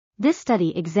This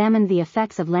study examined the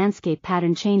effects of landscape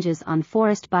pattern changes on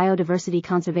forest biodiversity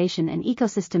conservation and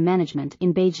ecosystem management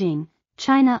in Beijing,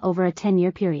 China over a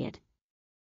 10-year period.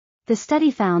 The study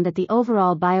found that the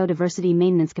overall biodiversity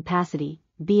maintenance capacity,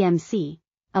 BMC,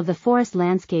 of the forest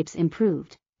landscapes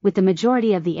improved, with the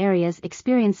majority of the areas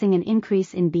experiencing an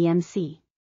increase in BMC.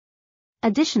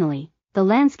 Additionally, the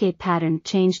landscape pattern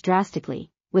changed drastically,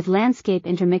 with landscape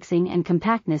intermixing and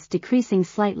compactness decreasing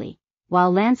slightly, while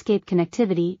landscape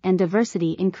connectivity and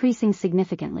diversity increasing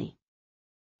significantly.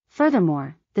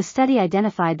 Furthermore, the study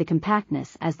identified the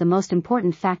compactness as the most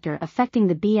important factor affecting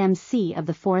the BMC of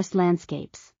the forest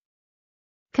landscapes.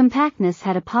 Compactness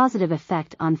had a positive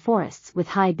effect on forests with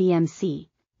high BMC,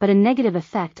 but a negative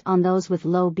effect on those with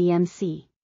low BMC.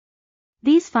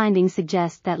 These findings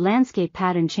suggest that landscape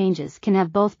pattern changes can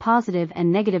have both positive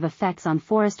and negative effects on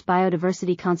forest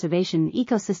biodiversity conservation and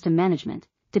ecosystem management,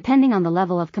 depending on the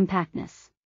level of compactness.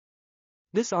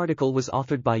 This article was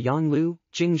authored by Yang Liu,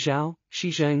 Jing Zhao,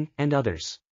 Zheng, and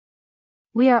others.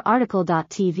 We are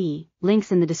RTCLTV,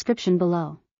 links in the description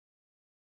below.